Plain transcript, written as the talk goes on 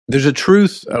There's a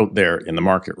truth out there in the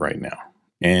market right now,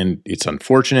 and it's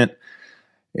unfortunate.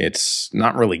 It's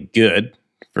not really good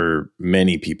for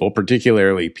many people,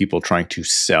 particularly people trying to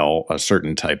sell a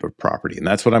certain type of property. And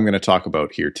that's what I'm going to talk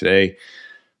about here today,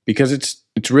 because it's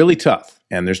really tough,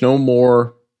 and there's no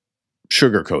more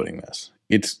sugarcoating this.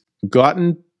 It's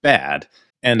gotten bad,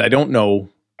 and I don't know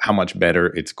how much better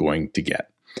it's going to get.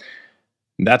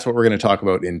 That's what we're going to talk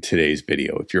about in today's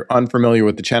video. If you're unfamiliar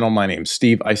with the channel, my name's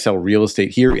Steve. I sell real estate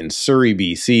here in Surrey,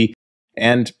 BC.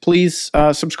 And please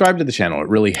subscribe to the channel. It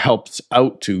really helps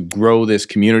out to grow this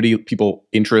community, people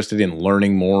interested in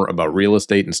learning more about real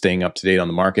estate and staying up to date on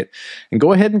the market. And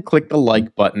go ahead and click the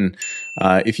like button.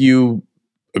 If you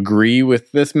agree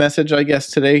with this message, I guess,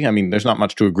 today, I mean, there's not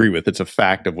much to agree with. It's a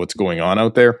fact of what's going on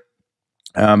out there.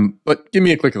 But give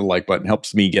me a click of the like button. It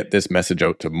helps me get this message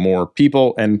out to more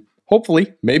people, and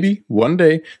hopefully, maybe one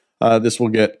day, this will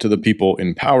get to the people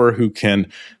in power who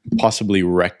can possibly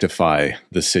rectify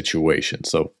the situation.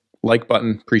 So, like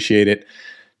button, appreciate it.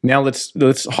 Now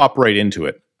let's hop right into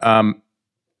it.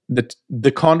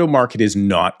 The condo market is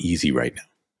not easy right now.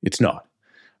 It's not.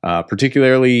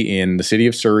 Particularly in the city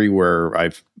of Surrey, where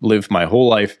I've lived my whole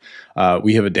life.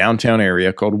 We have a downtown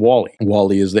area called Whalley.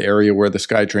 Whalley is the area where the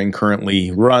SkyTrain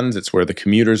currently runs. It's where the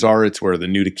commuters are. It's where the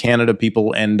new to Canada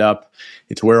people end up.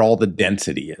 It's where all the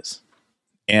density is.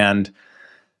 And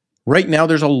right now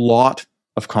there's a lot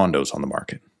of condos on the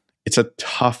market. It's a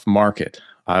tough market.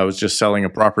 I was just selling a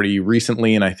property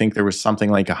recently, and I think there was something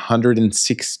like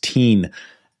 116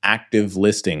 active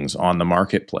listings on the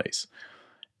marketplace.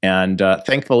 And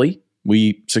thankfully,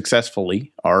 we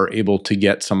successfully are able to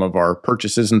get some of our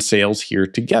purchases and sales here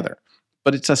together.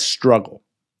 But it's a struggle,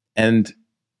 and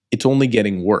it's only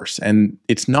getting worse. And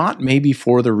it's not maybe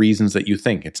for the reasons that you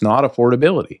think. It's not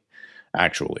affordability,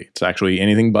 actually. It's actually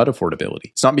anything but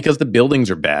affordability. It's not because the buildings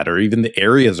are bad or even the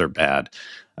areas are bad.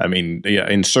 I mean, yeah,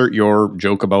 insert your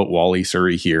joke about Whalley,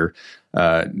 Surrey here.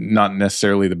 Not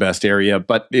necessarily the best area,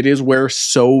 but it is where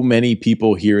so many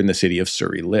people here in the city of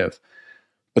Surrey live.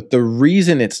 But the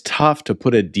reason it's tough to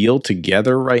put a deal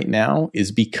together right now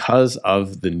is because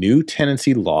of the new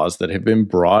tenancy laws that have been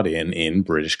brought in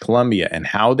British Columbia and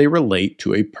how they relate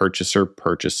to a purchaser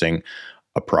purchasing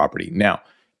a property. Now,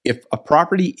 if a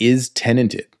property is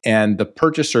tenanted and the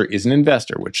purchaser is an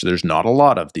investor, which there's not a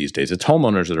lot of these days, it's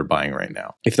homeowners that are buying right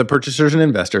now. If the purchaser is an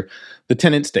investor, the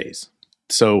tenant stays.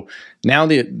 So now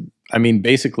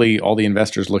basically all the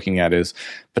investor's looking at is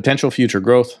potential future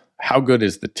growth. How good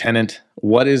is the tenant?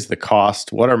 What is the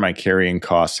cost? What are my carrying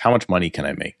costs? How much money can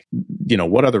I make? You know,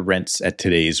 what are the rents at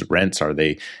today's rents? Are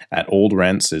they at old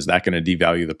rents? Is that going to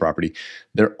devalue the property?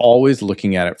 They're always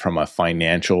looking at it from a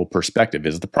financial perspective.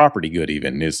 Is the property good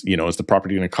even? Is the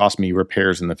property going to cost me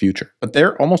repairs in the future? But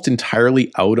they're almost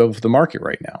entirely out of the market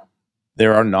right now.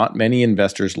 There are not many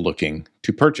investors looking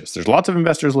to purchase. There's lots of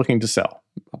investors looking to sell.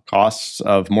 Costs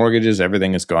of mortgages,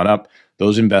 everything has gone up.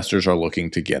 Those investors are looking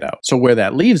to get out. So where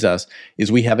that leaves us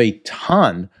is we have a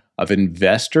ton of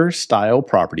investor-style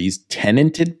properties,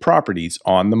 tenanted properties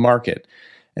on the market.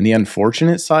 And the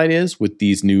unfortunate side is with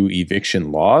these new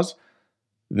eviction laws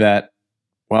that,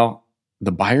 well,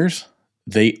 the buyers,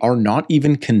 they are not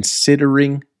even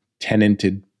considering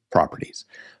tenanted properties.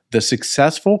 The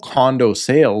successful condo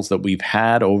sales that we've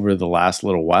had over the last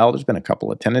little while, there's been a couple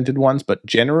of tenanted ones, but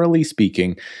generally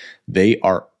speaking, they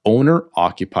are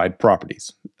owner-occupied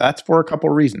properties. That's for a couple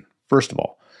of reasons. First of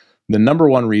all, the number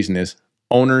one reason is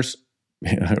owners,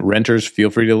 renters, feel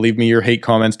free to leave me your hate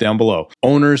comments down below.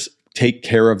 Owners take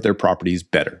care of their properties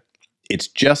better. It's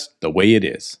just the way it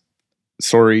is.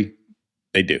 Sorry,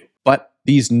 they do. But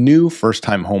these new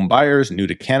first-time home buyers, new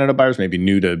to Canada buyers, maybe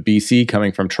new to BC,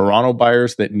 coming from Toronto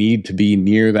buyers that need to be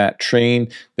near that train,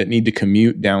 that need to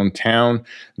commute downtown,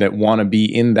 that want to be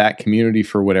in that community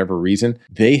for whatever reason,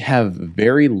 they have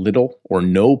very little or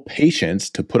no patience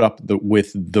to put up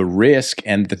with the risk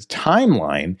and the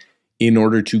timeline in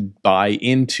order to buy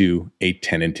into a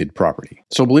tenanted property.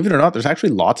 So believe it or not, there's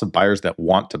actually lots of buyers that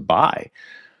want to buy,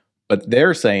 but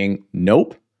they're saying,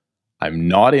 nope, I'm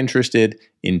not interested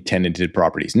in tenanted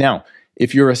properties. Now,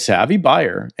 if you're a savvy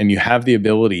buyer and you have the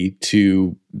ability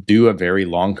to do a very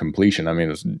long completion, I mean,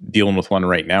 I was dealing with one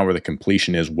right now where the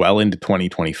completion is well into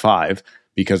 2025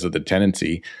 because of the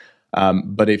tenancy.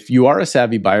 But if you are a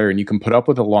savvy buyer and you can put up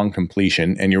with a long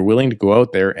completion and you're willing to go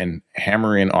out there and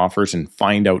hammer in offers and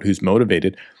find out who's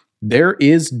motivated, there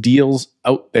is deals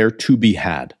out there to be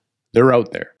had. They're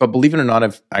out there. But believe it or not,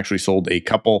 I've actually sold a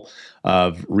couple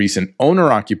of recent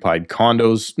owner-occupied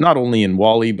condos, not only in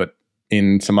Whalley, but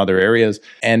in some other areas.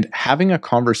 And having a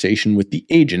conversation with the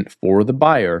agent for the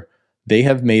buyer, they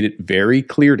have made it very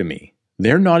clear to me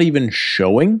they're not even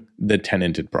showing the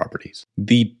tenanted properties.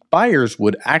 The buyers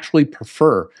would actually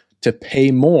prefer to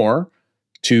pay more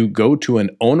to go to an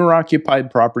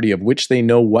owner-occupied property of which they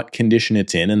know what condition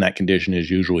it's in, and that condition is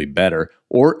usually better,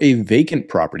 or a vacant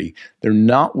property. They're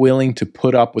not willing to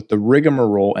put up with the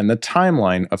rigmarole and the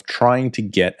timeline of trying to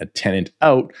get a tenant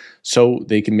out so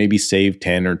they can maybe save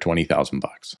 10 or 20,000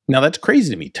 bucks. Now that's crazy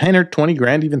to me. 10 or 20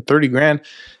 grand, even 30 grand.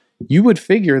 You would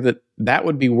figure that that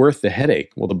would be worth the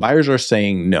headache. Well, the buyers are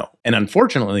saying no. And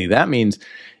unfortunately, that means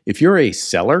if you're a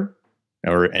seller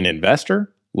or an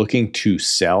investor looking to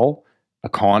sell a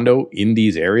condo in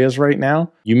these areas right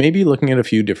now, you may be looking at a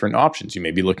few different options. You may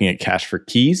be looking at cash for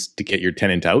keys to get your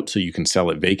tenant out so you can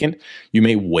sell it vacant. You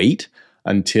may wait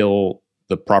until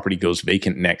the property goes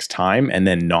vacant next time and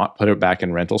then not put it back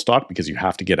in rental stock because you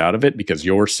have to get out of it because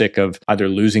you're sick of either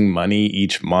losing money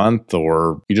each month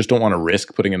or you just don't want to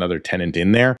risk putting another tenant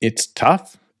in there. It's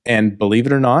tough. And believe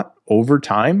it or not, over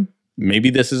time, maybe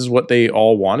this is what they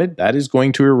all wanted. That is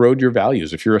going to erode your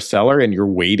values. If you're a seller and you're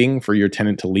waiting for your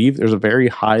tenant to leave, there's a very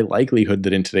high likelihood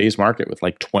that in today's market with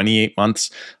like 28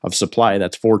 months of supply,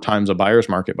 that's 4 times a buyer's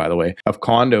market, by the way, of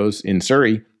condos in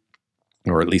Surrey,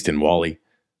 or at least in Wally,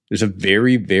 there's a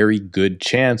very, very good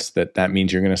chance that that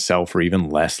means you're going to sell for even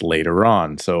less later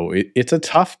on. So it's a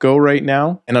tough go right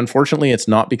now. And unfortunately, it's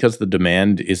not because the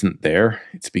demand isn't there.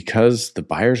 It's because the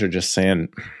buyers are just saying,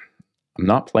 I'm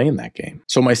not playing that game.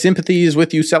 So my sympathy is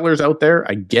with you sellers out there.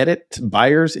 I get it.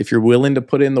 Buyers, if you're willing to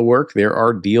put in the work, there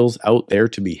are deals out there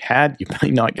to be had. You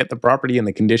might not get the property in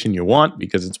the condition you want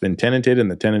because it's been tenanted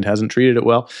and the tenant hasn't treated it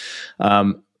well.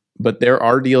 But there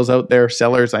are deals out there.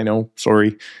 Sellers, I know,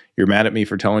 sorry, you're mad at me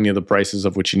for telling you the prices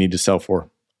of which you need to sell for.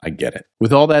 I get it.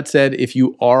 With all that said, if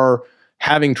you are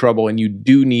having trouble and you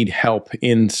do need help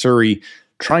in Surrey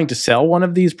trying to sell one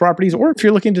of these properties, or if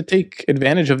you're looking to take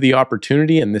advantage of the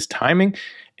opportunity and this timing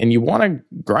and you want to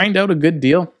grind out a good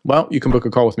deal, well, you can book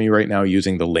a call with me right now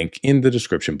using the link in the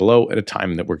description below at a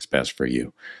time that works best for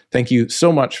you. Thank you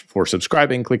so much for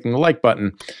subscribing, clicking the like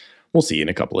button. We'll see you in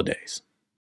a couple of days.